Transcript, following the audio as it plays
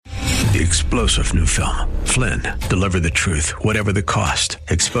The explosive new film, Flynn, deliver the truth, whatever the cost.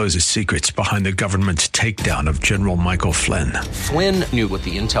 Exposes secrets behind the government's takedown of General Michael Flynn. Flynn knew what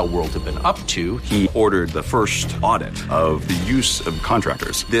the intel world had been up to. He ordered the first audit of the use of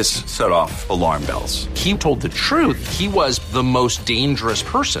contractors. This set off alarm bells. He told the truth. He was the most dangerous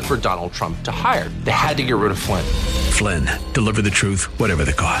person for Donald Trump to hire. They had to get rid of Flynn. Flynn, deliver the truth, whatever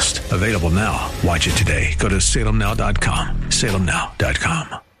the cost. Available now. Watch it today. Go to salemnow.com.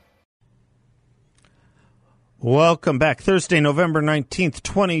 salemnow.com. Welcome back. Thursday, November 19th,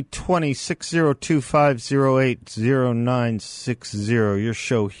 2020, 602-508-0960. Your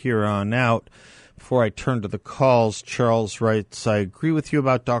show here on out. Before I turn to the calls, Charles writes, I agree with you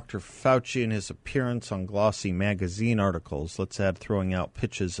about Dr. Fauci and his appearance on glossy magazine articles. Let's add throwing out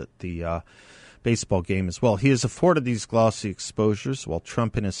pitches at the baseball game as well. He has afforded these glossy exposures, while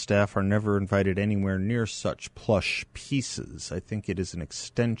Trump and his staff are never invited anywhere near such plush pieces. I think it is an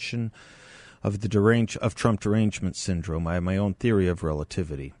extension of Trump derangement syndrome. I have my own theory of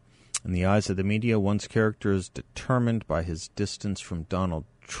relativity. In the eyes of the media, one's character is determined by his distance from Donald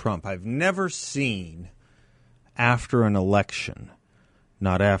Trump. I've never seen, after an election,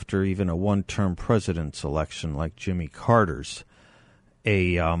 not after even a one-term president's election like Jimmy Carter's,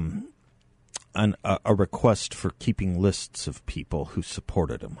 a request for keeping lists of people who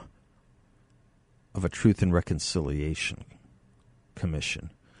supported him, of a Truth and Reconciliation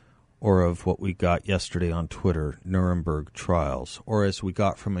Commission, or of what we got yesterday on Twitter, Nuremberg trials, or as we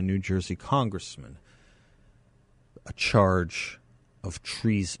got from a New Jersey congressman, a charge of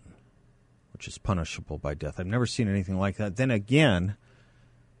treason, which is punishable by death. I've never seen anything like that. Then again,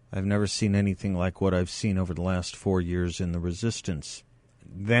 I've never seen anything like what I've seen over the last 4 years in the resistance.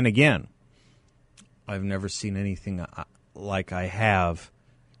 Then again, I've never seen anything like I have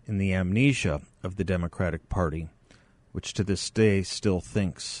in the amnesia of the Democratic Party, which to this day still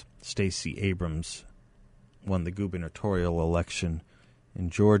thinks Stacey Abrams won the gubernatorial election in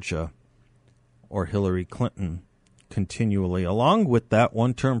Georgia, or Hillary Clinton, continually, along with that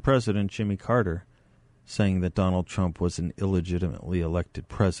one-term president, Jimmy Carter, saying that Donald Trump was an illegitimately elected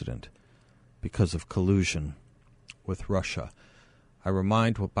president because of collusion with Russia. I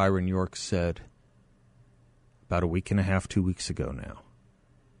remind what Byron York said about a week and a half, 2 weeks ago now.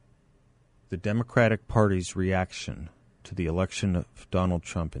 The Democratic Party's reaction to the election of Donald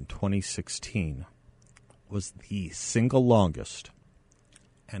Trump in 2016 was the single longest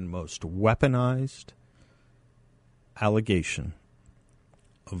and most weaponized allegation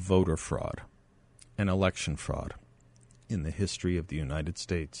of voter fraud and election fraud in the history of the United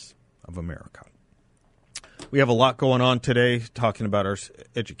States of America. We have a lot going on today, talking about our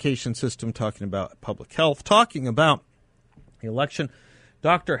education system, talking about public health, talking about the election.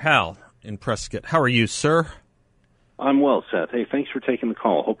 Dr. Hal in Prescott, how are you, sir? I'm well, Seth. Hey, thanks for taking the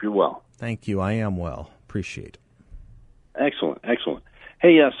call. Hope you're well. Thank you. I am well. Appreciate it. Excellent.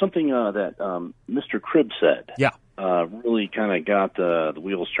 Hey, something that Mr. Cribb said really kind of got the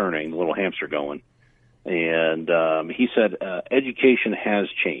wheels turning, the little hamster going. And he said education has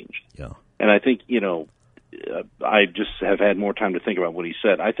changed. Yeah. And I think, I just have had more time to think about what he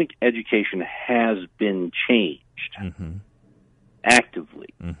said. I think education has been changed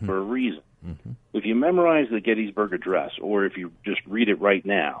actively for a reason. Mm-hmm. If you memorize the Gettysburg Address, or if you just read it right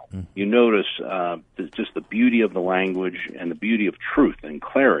now, you notice just the beauty of the language and the beauty of truth and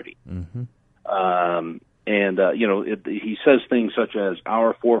clarity. He says things such as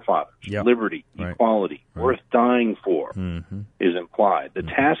our forefathers, liberty, equality, worth dying for, is implied. The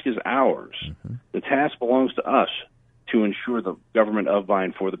task is ours. The task belongs to us to ensure the government of, by,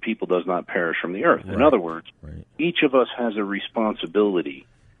 and for the people does not perish from the earth. In other words, each of us has a responsibility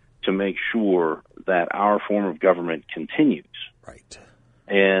to make sure that our form of government continues. Right.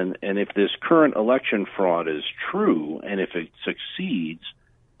 And if this current election fraud is true, and if it succeeds,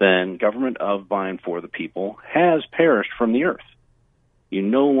 then government of, by, and for the people has perished from the earth. You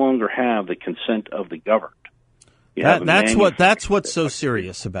no longer have the consent of the governed. That's what's so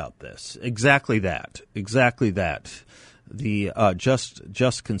serious about this. Exactly that. The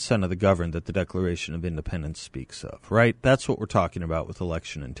just consent of the governed that the Declaration of Independence speaks of, right? That's what we're talking about with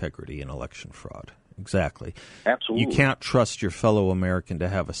election integrity and election fraud. Exactly. Absolutely. You can't trust your fellow American to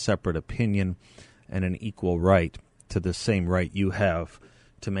have a separate opinion and an equal right to the same right you have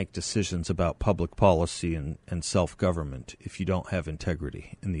to make decisions about public policy and self-government if you don't have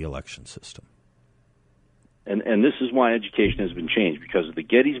integrity in the election system. And this is why education has been changed, because of the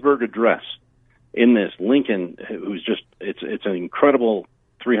Gettysburg Address. In this, Lincoln, who's just, it's an incredible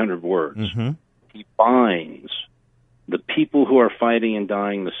 300 words. He binds the people who are fighting and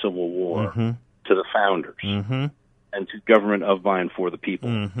dying the Civil War to the founders. and to government of, by, and for the people.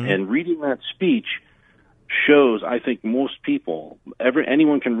 And reading that speech shows, I think, most people,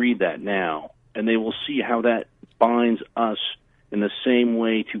 anyone can read that now, and they will see how that binds us in the same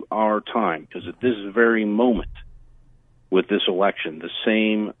way to our time, because at this very moment with this election, the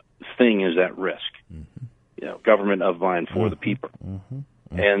same thing is at risk. You know, government of, by, and for the people.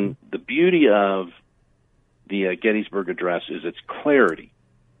 And the beauty of the Gettysburg Address is its clarity,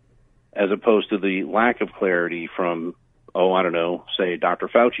 as opposed to the lack of clarity from, I don't know, say Dr.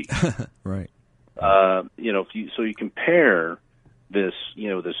 Fauci. Right. You know, so you compare this, you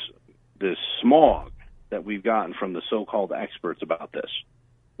know, this smog that we've gotten from the so-called experts about this,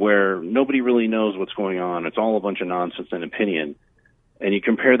 where nobody really knows what's going on. It's all a bunch of nonsense and opinion. And you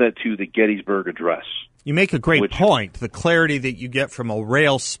compare that to the Gettysburg Address. You make a great point. The clarity that you get from a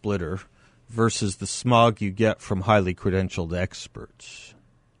rail splitter versus the smog you get from highly credentialed experts.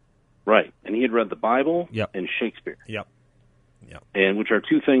 Right. And he had read the Bible and Shakespeare. Yep. And which are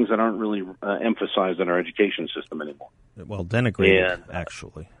two things that aren't really emphasized in our education system anymore. Well, denigrated,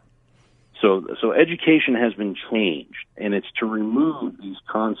 actually. So education has been changed, and it's to remove these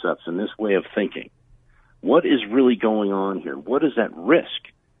concepts and this way of thinking. What is really going on here? What is at risk?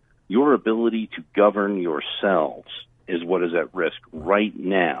 Your ability to govern yourselves is what is at risk right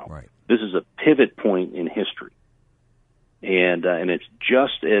now. Right. This is a pivot point in history. And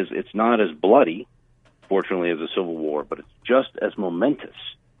it's not as bloody, fortunately, as the Civil War, but it's just as momentous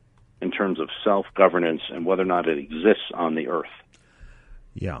in terms of self-governance and whether or not it exists on the earth.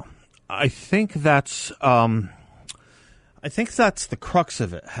 Yeah. I think that's the crux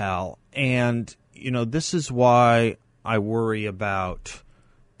of it, Hal. And, you know, this is why I worry about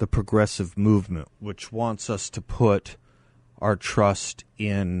the progressive movement, which wants us to put our trust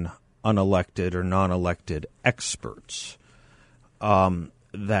in unelected or non-elected experts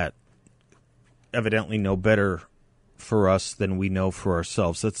that evidently know better for us than we know for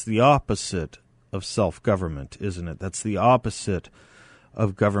ourselves. That's the opposite of self-government, isn't it? That's the opposite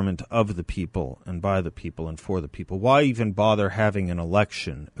of government of the people and by the people and for the people. Why even bother having an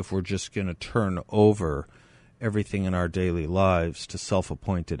election if we're just going to turn over everything in our daily lives to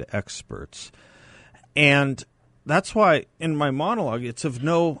self-appointed experts? And that's why in my monologue it's of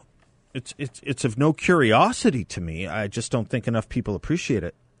no curiosity to me. I just don't think enough people appreciate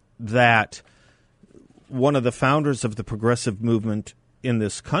it, that one of the founders of the progressive movement in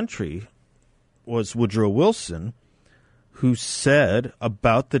this country was Woodrow Wilson, who said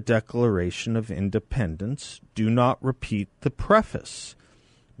about the Declaration of Independence, do not repeat the preface.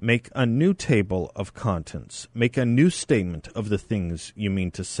 Make a new table of contents. Make a new statement of the things you mean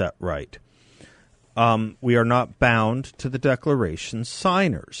to set right. We are not bound to the Declaration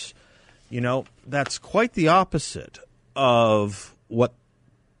signers. You know, that's quite the opposite of what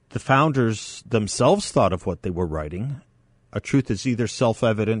the founders themselves thought of what they were writing. A truth is either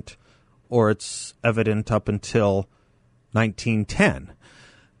self-evident or it's evident up until 1910.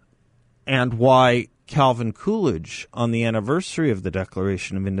 And why Calvin Coolidge, on the anniversary of the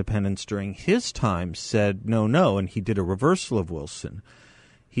Declaration of Independence during his time, said no, and he did a reversal of Wilson.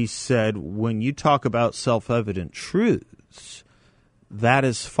 He said, when you talk about self-evident truths, that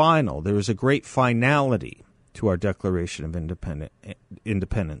is final. There is a great finality to our Declaration of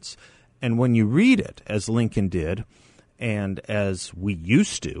Independence. And when you read it, as Lincoln did, and as we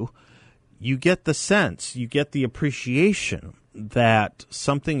used to, you get the sense, you get the appreciation that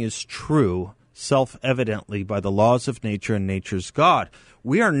something is true self-evidently by the laws of nature and nature's God.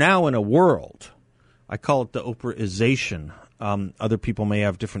 We are now in a world, I call it the Oprahization, other people may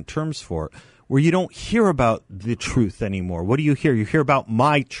have different terms for it, where you don't hear about the truth anymore. What do you hear? You hear about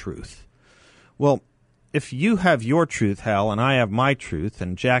my truth. Well, if you have your truth, Hal, and I have my truth,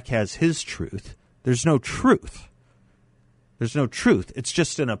 and Jack has his truth, there's no truth. There's no truth. It's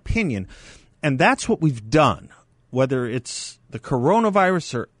just an opinion. And that's what we've done, whether it's the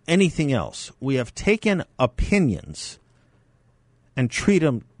coronavirus or anything else. We have taken opinions and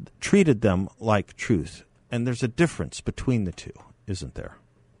treated them like truth. And there's a difference between the two, isn't there?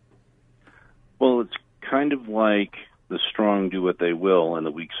 Well, it's kind of like the strong do what they will and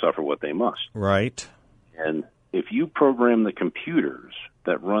the weak suffer what they must. Right. And if you program the computers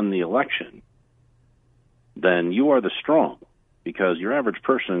that run the election, then you are the strong, because your average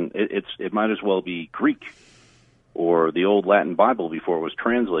person, it might as well be Greek or the old Latin Bible before it was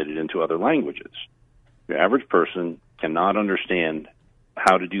translated into other languages. Your average person cannot understand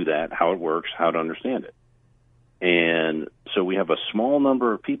how to do that, how it works, how to understand it. And so we have a small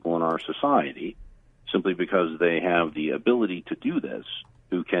number of people in our society, simply because they have the ability to do this,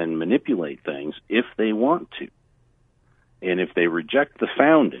 who can manipulate things if they want to. And if they reject the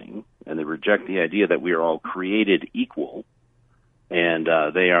founding, and they reject the idea that we are all created equal, and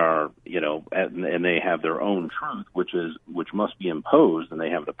they are, and they have their own truth, which must be imposed, and they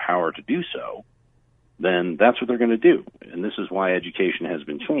have the power to do so, then that's what they're going to do. And this is why education has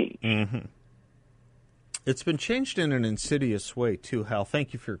been changed. Mm-hmm. It's been changed in an insidious way, too, Hal.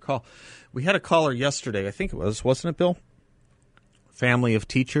 Thank you for your call. We had a caller yesterday, I think it was, wasn't it, Bill? Family of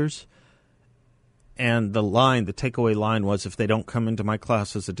teachers. And the takeaway line was, if they don't come into my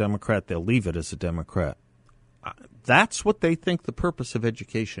class as a Democrat, they'll leave it as a Democrat. That's what they think the purpose of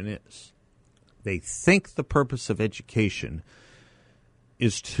education is. They think the purpose of education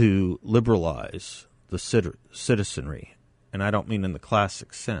is to liberalize the citizenry. And I don't mean in the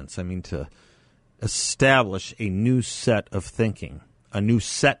classic sense. I mean to establish a new set of thinking, a new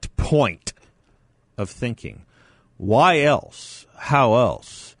set point of thinking. Why else, how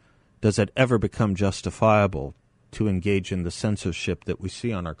else, does it ever become justifiable to engage in the censorship that we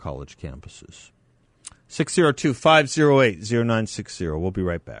see on our college campuses? 602-508-0960. We'll be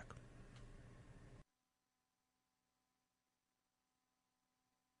right back.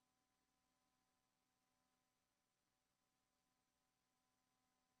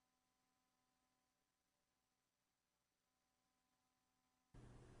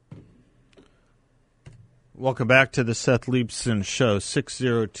 Welcome back to the Seth Leibsohn Show,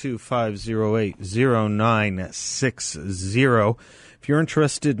 602-508-0960. If you're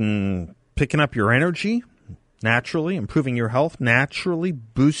interested in picking up your energy naturally, improving your health naturally,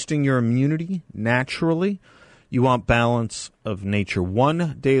 boosting your immunity naturally, you want Balance of Nature.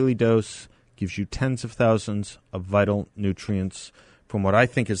 One daily dose gives you tens of thousands of vital nutrients from what I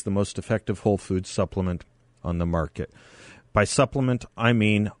think is the most effective whole food supplement on the market. By supplement, I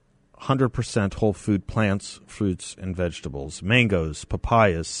mean 100% whole food plants, fruits, and vegetables. Mangoes,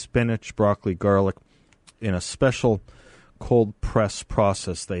 papayas, spinach, broccoli, garlic, in a special cold press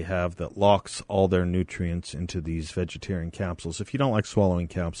process they have that locks all their nutrients into these vegetarian capsules. If you don't like swallowing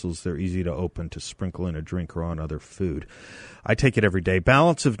capsules, they're easy to open to sprinkle in a drink or on other food. I take it every day.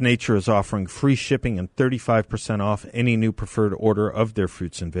 Balance of Nature is offering free shipping and 35% off any new preferred order of their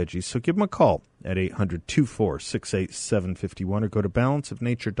fruits and veggies. So give them a call at 800-246-8751 or go to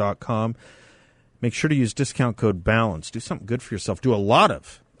balanceofnature.com. Make sure to use discount code BALANCE. Do something good for yourself. Do a lot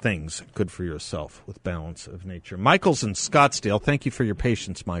of things good for yourself with Balance of Nature. Michael's in Scottsdale. Thank you for your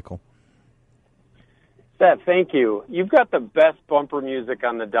patience, Michael. Seth, thank you. You've got the best bumper music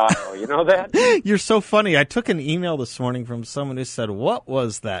on the dial. You know that? You're so funny. I took an email this morning from someone who said, what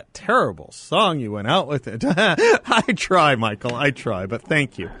was that terrible song you went out with? I try, Michael. I try, but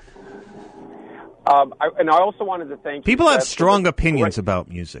thank you. I also wanted to thank People you. Have strong opinions about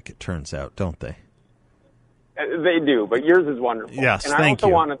music, it turns out, don't they? They do, but yours is wonderful. Yes, and I also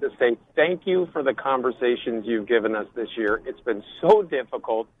wanted to say thank you for the conversations you've given us this year. It's been so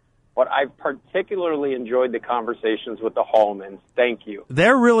difficult, but I've particularly enjoyed the conversations with the Hallmans. Thank you.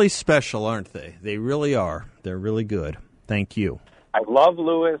 They're really special, aren't they? They really are. They're really good. Thank you. I love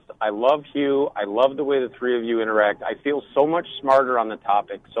Lewis. I love Hugh. I love the way the three of you interact. I feel so much smarter on the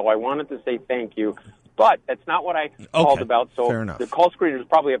topic, so I wanted to say thank you. But that's not what I called about, so the call screener is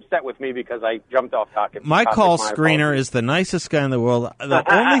probably upset with me because I jumped off topic. My call screener is the nicest guy in the world. The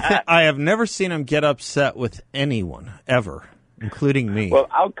only thing, I have never seen him get upset with anyone, ever, including me. Well,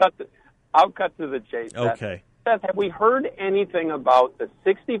 I'll cut to the chase. Okay. Seth, have we heard anything about the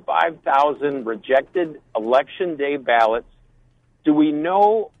 65,000 rejected Election Day ballots? Do we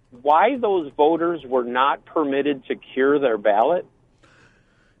know why those voters were not permitted to cure their ballot?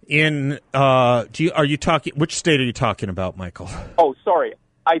 Are you talking? Which state are you talking about, Michael? Oh, sorry.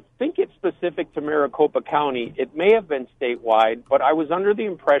 I think it's specific to Maricopa County. It may have been statewide, but I was under the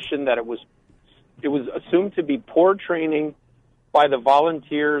impression that it was assumed to be poor training by the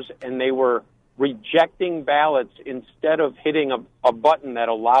volunteers, and they were rejecting ballots instead of hitting a button that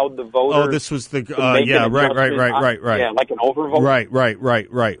allowed the voters. Oh, this was the right. Yeah, like an overvote.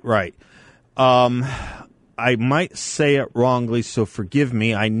 Right. I might say it wrongly, so forgive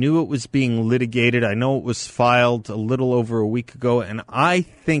me. I knew it was being litigated. I know it was filed a little over a week ago, and I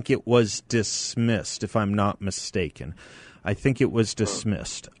think it was dismissed, if I'm not mistaken. I think it was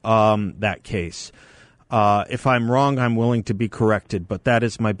dismissed, that case. If I'm wrong, I'm willing to be corrected, but that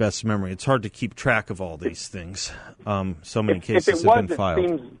is my best memory. It's hard to keep track of all these things. So many cases have been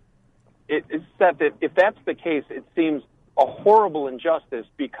filed. It's that if that's the case, it seems a horrible injustice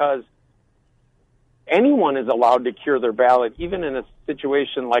because anyone is allowed to cure their ballot, even in a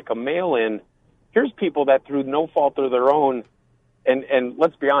situation like a mail-in. Here's people that, through no fault of their own, and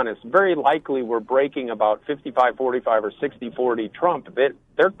let's be honest, very likely we're breaking about 55-45 or 60-40 Trump.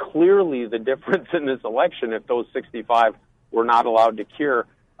 They're clearly the difference in this election if those 65 were not allowed to cure.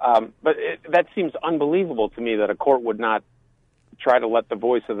 But that seems unbelievable to me that a court would not try to let the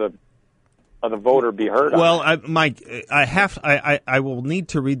voice of the voter be heard. Well, I will need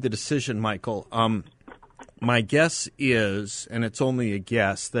to read the decision, Michael. My guess is, and it's only a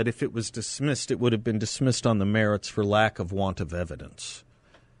guess, that if it was dismissed, it would have been dismissed on the merits for lack of want of evidence,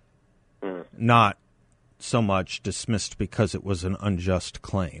 not so much dismissed because it was an unjust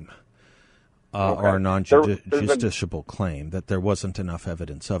claim. Or a non-justiciable claim, that there wasn't enough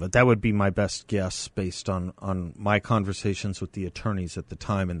evidence of it. That would be my best guess based on my conversations with the attorneys at the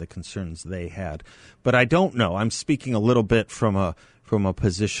time and the concerns they had. But I don't know. I'm speaking a little bit from a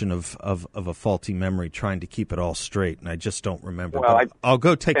position of a faulty memory, trying to keep it all straight, and I just don't remember. Well, I'll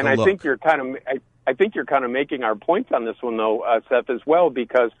go take a look. And I think you're kind of making our points on this one, though, Seth, as well,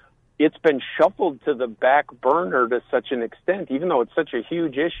 because it's been shuffled to the back burner to such an extent, even though it's such a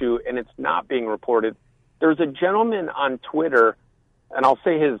huge issue and it's not being reported. There's a gentleman on Twitter, and I'll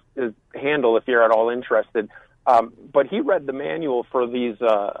say his handle if you're at all interested, but he read the manual for these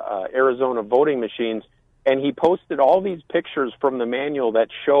Arizona voting machines, and he posted all these pictures from the manual that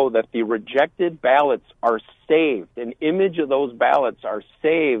show that the rejected ballots are saved. An image of those ballots are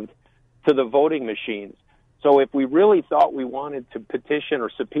saved to the voting machines. So if we really thought we wanted to petition or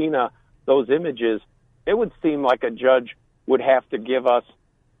subpoena those images, it would seem like a judge would have to give us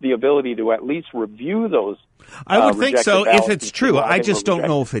the ability to at least review those. I would think so if it's true. I just don't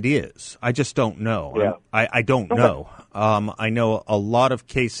know if it is. I just don't know. Yeah. I don't know. I know a lot of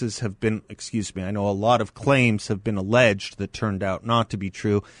cases have been, I know a lot of claims have been alleged that turned out not to be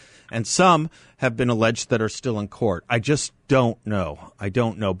true. And some have been alleged that are still in court. I just don't know. I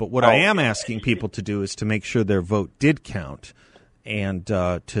don't know. But what I am asking people to do is to make sure their vote did count, and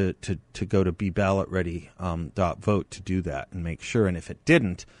to go to BeBallotReady.vote to do that and make sure. And if it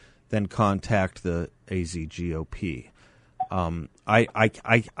didn't, then contact the AZ GOP. I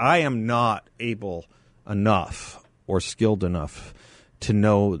am not able enough or skilled enough to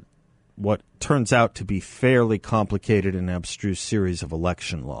know what turns out to be fairly complicated and abstruse series of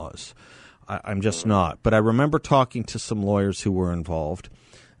election laws. I'm just not. But I remember talking to some lawyers who were involved,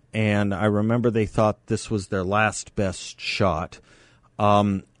 and I remember they thought this was their last best shot,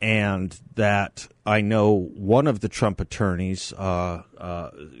 and that I know one of the Trump attorneys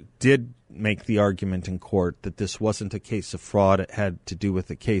did make the argument in court that this wasn't a case of fraud. It had to do with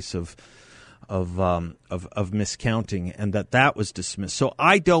a case of miscounting, and that was dismissed. So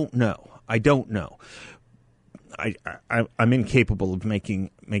I don't know. I'm incapable of making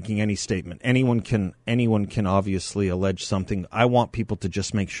any statement. Anyone can obviously allege something. I want people to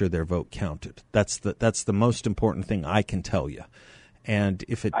just make sure their vote counted. That's the most important thing I can tell you. And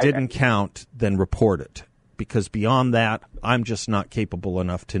if it didn't count, then report it. Because beyond that, I'm just not capable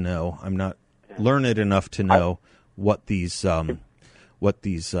enough to know. I'm not learned enough to know what these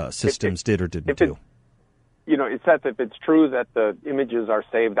systems did or didn't do. It says if it's true that the images are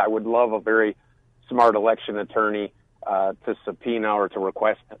saved, I would love a very smart election attorney to subpoena or to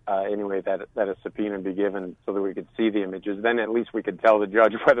request anyway that a subpoena be given so that we could see the images. Then at least we could tell the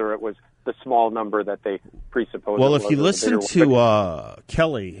judge whether it was the small number that they presupposed. Well, if you listen to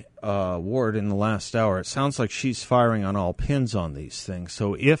Kelly Ward in the last hour, it sounds like she's firing on all pins on these things.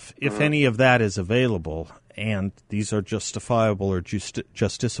 So if any of that is available, and these are justifiable or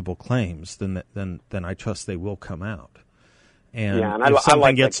justiciable claims, then I trust they will come out. And if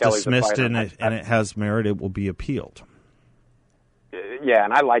something gets dismissed and it has merit, it will be appealed. Yeah,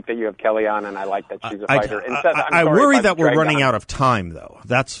 and I like that you have Kelly on, and I like that she's a fighter. I worry that we're running out of time, though.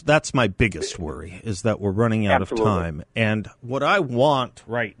 That's my biggest worry, is that we're running out of time. And what I want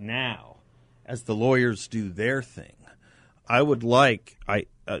right now, as the lawyers do their thing, I would like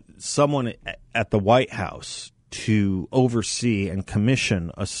someone at the White House to oversee and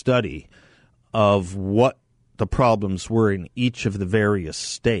commission a study of what the problems were in each of the various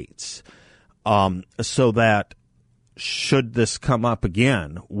states, so that should this come up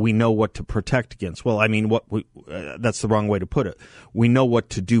again, we know what to protect against. Well, I mean, that's the wrong way to put it. We know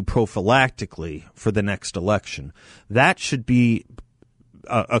what to do prophylactically for the next election. That should be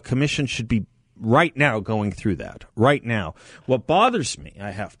a commission should be right now going through that right now. What bothers me,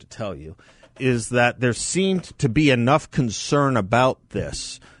 I have to tell you, is that there seemed to be enough concern about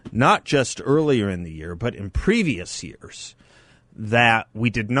this, not just earlier in the year, but in previous years, that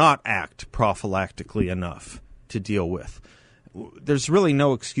we did not act prophylactically enough to deal with. There's really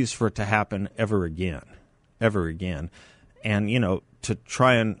no excuse for it to happen ever again. And, to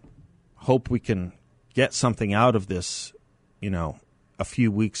try and hope we can get something out of this, a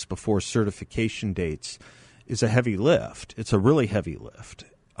few weeks before certification dates is a heavy lift. It's a really heavy lift.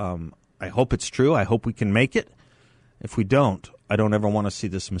 I hope it's true. I hope we can make it. If we don't, I don't ever want to see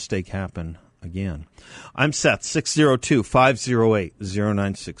this mistake happen again. I'm Seth,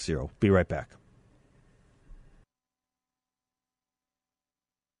 602-508-0960. Be right back.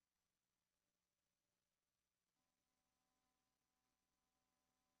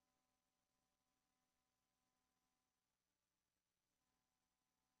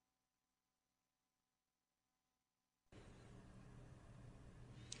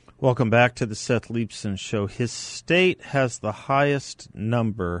 Welcome back to the Seth Leibsohn Show. His state has the highest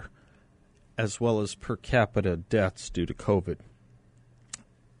number as well as per capita deaths due to COVID.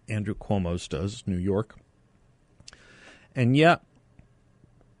 Andrew Cuomo's does, New York. And yet,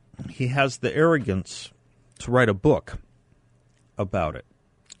 he has the arrogance to write a book about it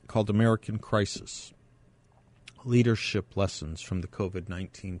called American Crisis, Leadership Lessons from the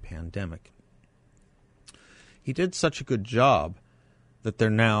COVID-19 Pandemic. He did such a good job that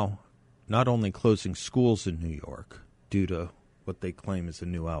they're now not only closing schools in New York due to what they claim is a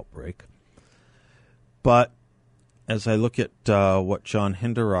new outbreak, but as I look at what John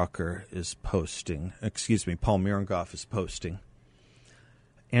Hinderaker is posting, Paul Mirengoff is posting,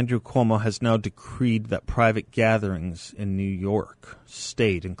 Andrew Cuomo has now decreed that private gatherings in New York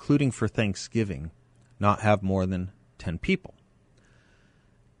State, including for Thanksgiving, not have more than 10 people.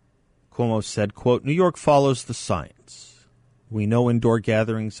 Cuomo said, quote, New York follows the science. We know indoor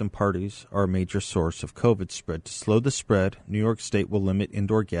gatherings and parties are a major source of COVID spread. To slow the spread, New York State will limit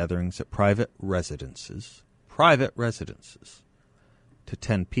indoor gatherings at private residences, to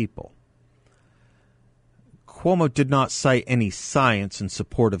 10 people. Cuomo did not cite any science in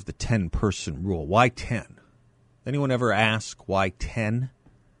support of the 10-person rule. Why 10? Anyone ever ask why 10?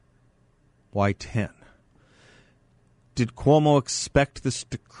 Why 10? Did Cuomo expect this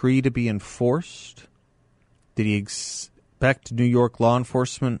decree to be enforced? Did he expect New York law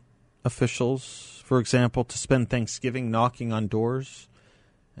enforcement officials, for example, to spend Thanksgiving knocking on doors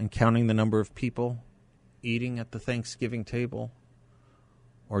and counting the number of people eating at the Thanksgiving table,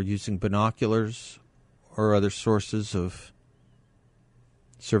 or using binoculars or other sources of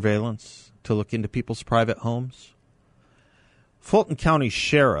surveillance to look into people's private homes? Fulton County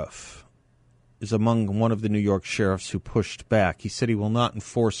Sheriff is among one of the New York sheriffs who pushed back. He said he will not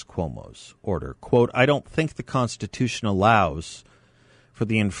enforce Cuomo's order. Quote, I don't think the Constitution allows for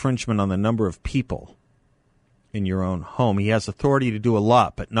the infringement on the number of people in your own home. He has authority to do a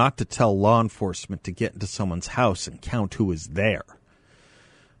lot, but not to tell law enforcement to get into someone's house and count who is there.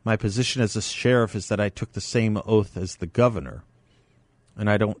 My position as a sheriff is that I took the same oath as the governor, and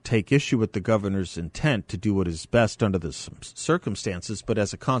I don't take issue with the governor's intent to do what is best under the circumstances, but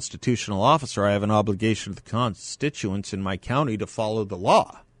as a constitutional officer, I have an obligation to the constituents in my county to follow the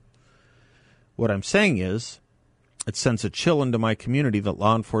law. What I'm saying is, it sends a chill into my community that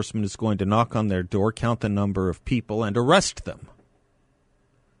law enforcement is going to knock on their door, count the number of people, and arrest them.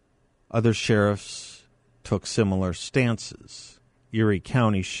 Other sheriffs took similar stances. Erie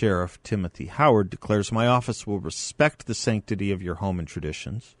County Sheriff Timothy Howard declares, my office will respect the sanctity of your home and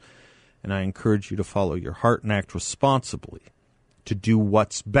traditions, and I encourage you to follow your heart and act responsibly, to do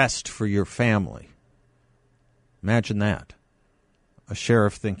what's best for your family. Imagine that. A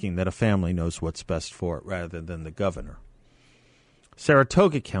sheriff thinking that a family knows what's best for it rather than the governor.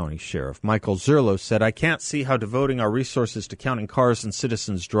 Saratoga County Sheriff Michael Zerlo said, I can't see how devoting our resources to counting cars in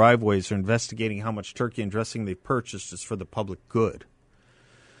citizens' driveways or investigating how much turkey and dressing they've purchased is for the public good.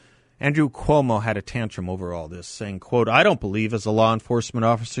 Andrew Cuomo had a tantrum over all this, saying, quote, I don't believe as a law enforcement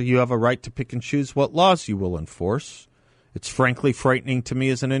officer you have a right to pick and choose what laws you will enforce. It's frankly frightening to me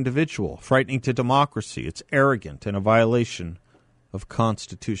as an individual, frightening to democracy. It's arrogant and a violation of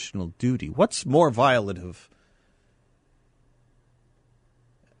constitutional duty. What's more violative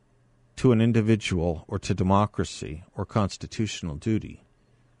to an individual or to democracy or constitutional duty?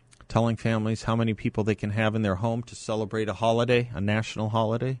 Telling families how many people they can have in their home to celebrate a holiday, a national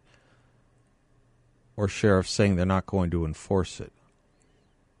holiday, or sheriffs saying they're not going to enforce it.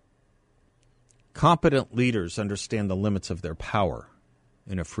 Competent leaders understand the limits of their power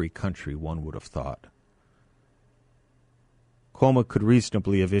in a free country, one would have thought. Cuomo could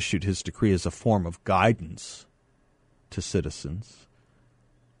reasonably have issued his decree as a form of guidance to citizens,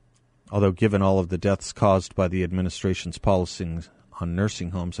 although given all of the deaths caused by the administration's policies on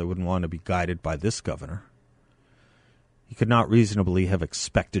nursing homes, I wouldn't want to be guided by this governor. He could not reasonably have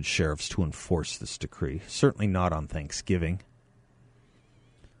expected sheriffs to enforce this decree, certainly not on Thanksgiving.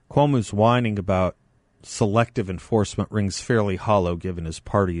 Cuomo's whining about selective enforcement rings fairly hollow given his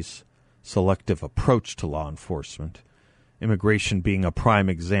party's selective approach to law enforcement. Immigration being a prime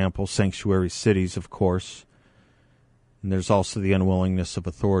example, sanctuary cities, of course. And there's also the unwillingness of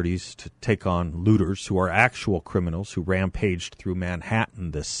authorities to take on looters who are actual criminals who rampaged through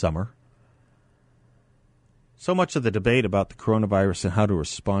Manhattan this summer. So much of the debate about the coronavirus and how to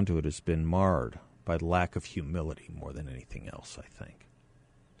respond to it has been marred by the lack of humility more than anything else, I think.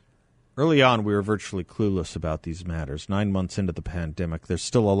 Early on, we were virtually clueless about these matters. 9 months into the pandemic, there's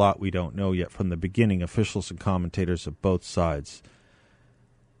still a lot we don't know yet. From the beginning, officials and commentators of both sides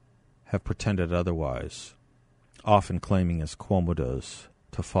have pretended otherwise, often claiming, as Cuomo does,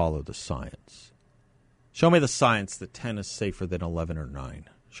 to follow the science. Show me the science that 10 is safer than 11 or 9.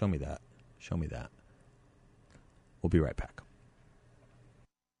 Show me that. Show me that. We'll be right back.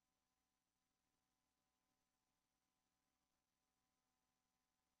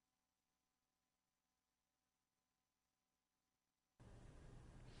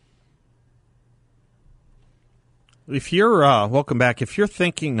 If you're, welcome back. If you're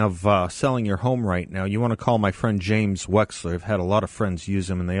thinking of selling your home right now, you want to call my friend James Wexler. I've had a lot of friends use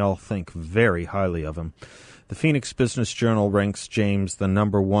him, and they all think very highly of him. The Phoenix Business Journal ranks James the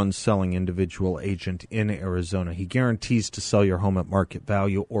 #1 selling individual agent in Arizona. He guarantees to sell your home at market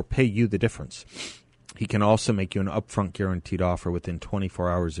value or pay you the difference. He can also make you an upfront guaranteed offer within 24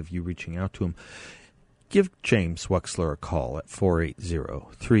 hours of you reaching out to him. Give James Wexler a call at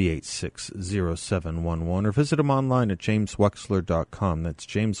 480-386-0711 or visit him online at jameswexler.com. That's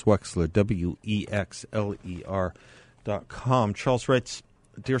James Wexler, WEXLER.com. Charles writes,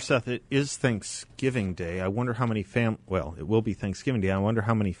 Dear Seth, it is Thanksgiving Day. I wonder how many it will be Thanksgiving Day. I wonder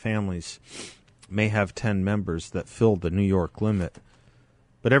how many families may have 10 members that fill the New York limit.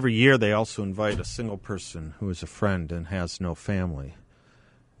 But every year they also invite a single person who is a friend and has no family.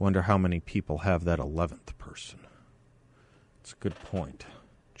 Wonder how many people have that 11th person. It's a good point,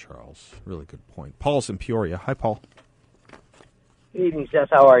 Charles. Really good point. Paul's in Peoria. Hi, Paul. Good evening, Seth.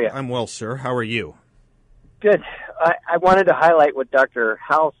 How are you? I'm well, sir. How are you? Good. I wanted to highlight what Dr.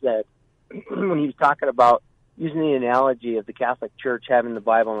 Howell said when he was talking about using the analogy of the Catholic Church having the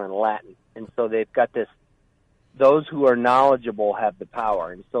Bible in Latin. And so they've got this, those who are knowledgeable have the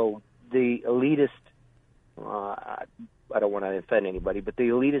power. And so the elitist, I don't want to offend anybody, but the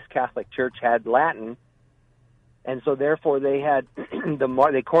elitist Catholic Church had Latin, and so therefore they had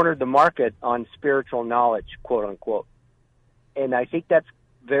they cornered the market on spiritual knowledge, quote unquote. And I think that's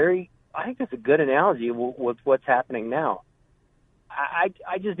a good analogy with what's happening now. I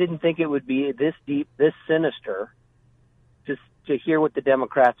just didn't think it would be this deep, this sinister, just to hear what the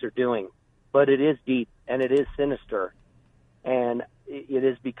Democrats are doing. But it is deep and it is sinister, and it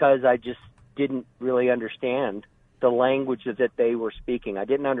is because I just didn't really understand the language that they were speaking. I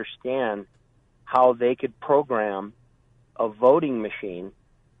didn't understand how they could program a voting machine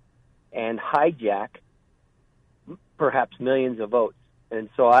and hijack perhaps millions of votes. And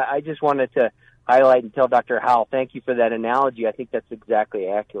so I just wanted to highlight and tell Dr. Howell, thank you for that analogy. I think that's exactly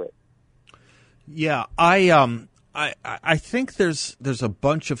accurate. Yeah, I think there's a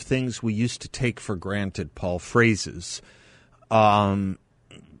bunch of things we used to take for granted, Paul, phrases.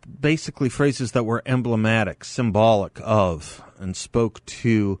 Basically phrases that were emblematic, symbolic of, and spoke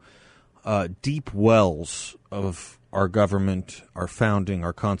to deep wells of our government, our founding,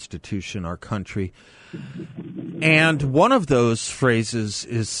 our Constitution, our country. And one of those phrases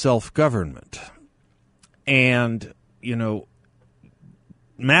is self-government. And,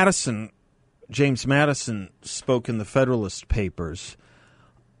 James Madison spoke in the Federalist Papers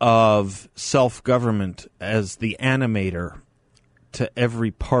of self-government as the animator to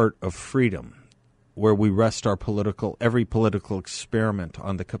every part of freedom, where we rest every political experiment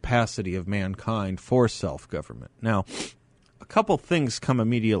on the capacity of mankind for self-government. Now, a couple things come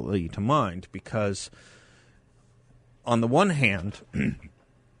immediately to mind, because on the one hand,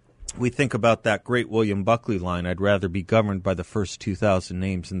 we think about that great William Buckley line, I'd rather be governed by the first 2,000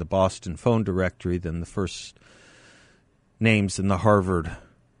 names in the Boston phone directory than the first names in the Harvard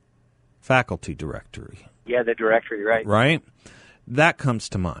faculty directory. Yeah, the directory, right. Right? That comes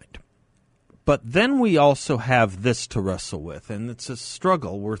to mind. But then we also have this to wrestle with, and it's a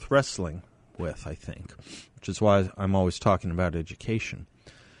struggle worth wrestling with, I think, which is why I'm always talking about education,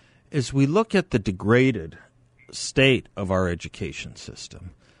 is we look at the degraded state of our education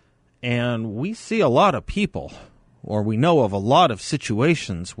system, and we see a lot of people, or we know of a lot of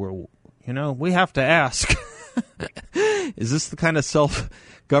situations where, we have to ask, is this the kind of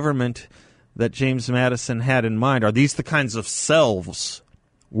self-government that James Madison had in mind? Are these the kinds of selves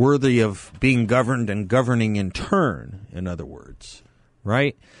worthy of being governed and governing in turn, in other words,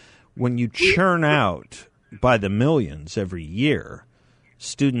 right? When you churn out by the millions every year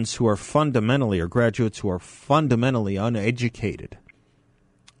students who are fundamentally, or graduates who are fundamentally uneducated,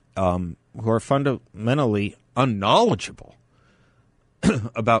 who are fundamentally unknowledgeable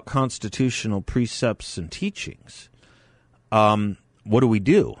about constitutional precepts and teachings, what do we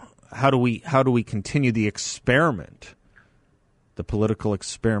do? How do we continue the experiment, the political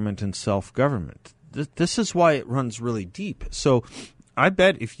experiment in self-government? This is why it runs really deep. So I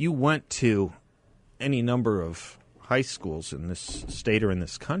bet if you went to any number of high schools in this state or in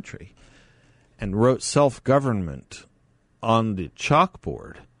this country and wrote self-government on the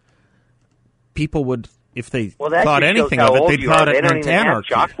chalkboard, people would, if they thought anything of it, they thought it meant anarchy. They don't even have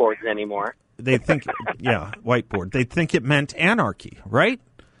chalkboards anymore. They think, whiteboard. They'd think it meant anarchy, right?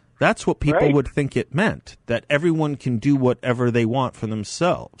 That's what people would think it meant, that everyone can do whatever they want for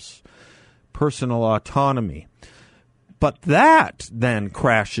themselves. Personal autonomy. But that then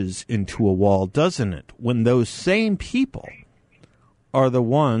crashes into a wall, doesn't it? When those same people are the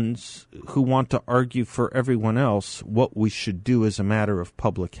ones who want to argue for everyone else what we should do as a matter of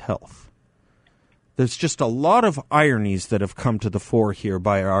public health. There's just a lot of ironies that have come to the fore here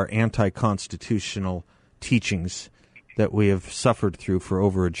by our anti-constitutional teachings that we have suffered through for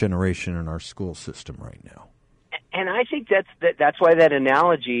over a generation in our school system right now. And I think that's why that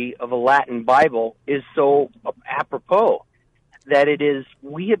analogy of a Latin Bible is so apropos, that it is,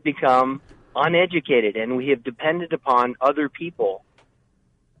 we have become uneducated and we have depended upon other people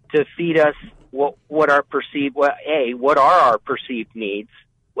to feed us what are our perceived needs.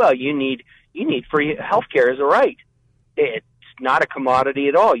 Well, you need free health care as a right. It's not a commodity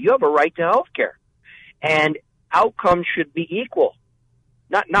at all. You have a right to health care. And outcomes should be equal.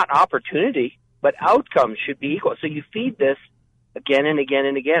 Not opportunity, but outcomes should be equal. So you feed this again and again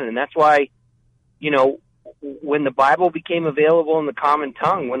and again. And that's why, when the Bible became available in the common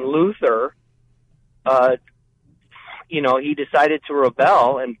tongue, when Luther, he decided to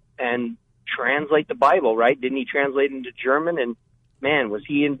rebel and translate the Bible, right? Didn't he translate into German? And man, was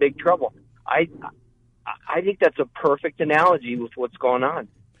he in big trouble. I think that's a perfect analogy with what's going on.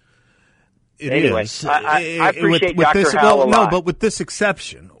 It anyway, is. I appreciate Dr. Howell a lot. No, but with this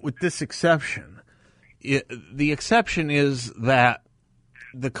exception, the exception is that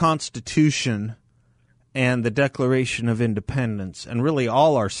the Constitution and the Declaration of Independence, and really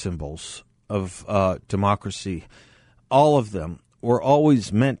all our symbols of democracy, all of them were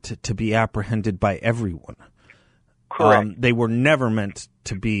always meant to be apprehended by everyone. Correct. They were never meant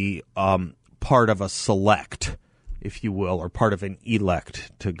to be part of a select, if you will, or part of an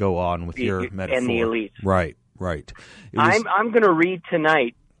elect, to go on with your metaphor. And the elites. Right. I'm going to read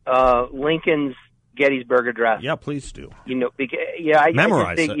tonight Lincoln's Gettysburg Address. Yeah, please do. I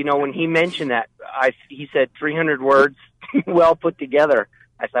memorize just think, when he mentioned that, he said 300 words, well put together.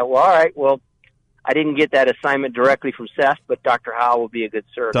 I thought, well, all right, well, I didn't get that assignment directly from Seth, but Dr. Howell will be a good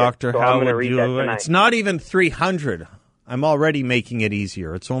surrogate. Dr. Howell, I'm going to read that tonight. It's not even 300. I'm already making it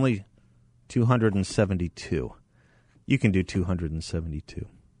easier. It's only 272. You can do 272.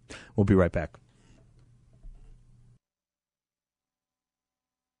 We'll be right back.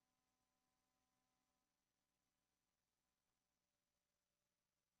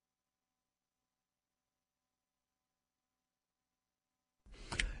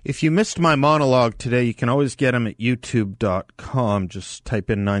 If you missed my monologue today, you can always get them at youtube.com. Just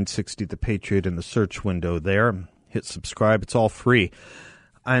type in 960 The Patriot in the search window there. Hit subscribe. It's all free.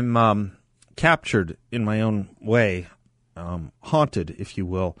 I'm captured in my own way, haunted, if you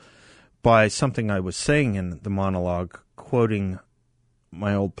will, by something I was saying in the monologue, quoting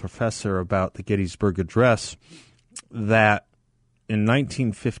my old professor about the Gettysburg Address, that in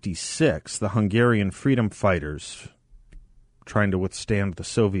 1956, the Hungarian freedom fighters, trying to withstand the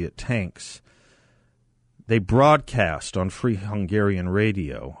Soviet tanks, they broadcast on Free Hungarian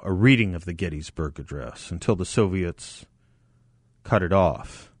Radio a reading of the Gettysburg Address until the Soviets cut it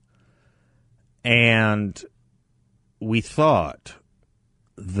off. And we thought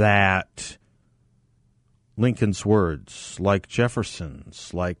that Lincoln's words, like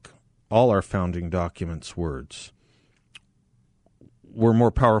Jefferson's, like all our founding documents' words, were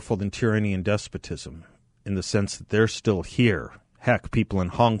more powerful than tyranny and despotism, in the sense that they're still here. Heck, people in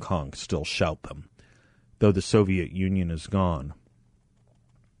Hong Kong still shout them, though the Soviet Union is gone.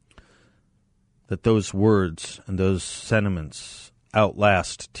 That those words and those sentiments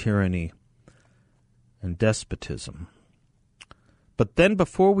outlast tyranny and despotism. But then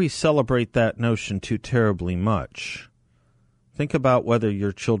before we celebrate that notion too terribly much, think about whether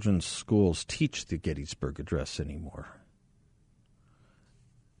your children's schools teach the Gettysburg Address anymore.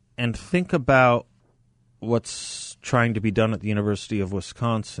 And think about what's trying to be done at the University of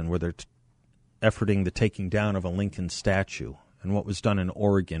Wisconsin, where they're efforting the taking down of a Lincoln statue, and what was done in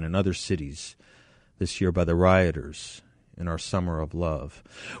Oregon and other cities this year by the rioters in our summer of love.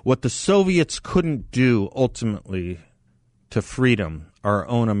 What the Soviets couldn't do ultimately to freedom, our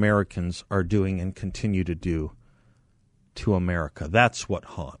own Americans are doing and continue to do to America. That's what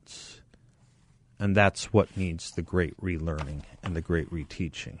haunts. And that's what needs the great relearning and the great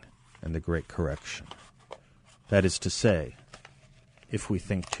reteaching and the great correction. That is to say, if we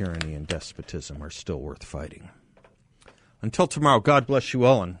think tyranny and despotism are still worth fighting. Until tomorrow, God bless you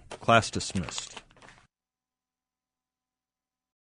all, and class dismissed.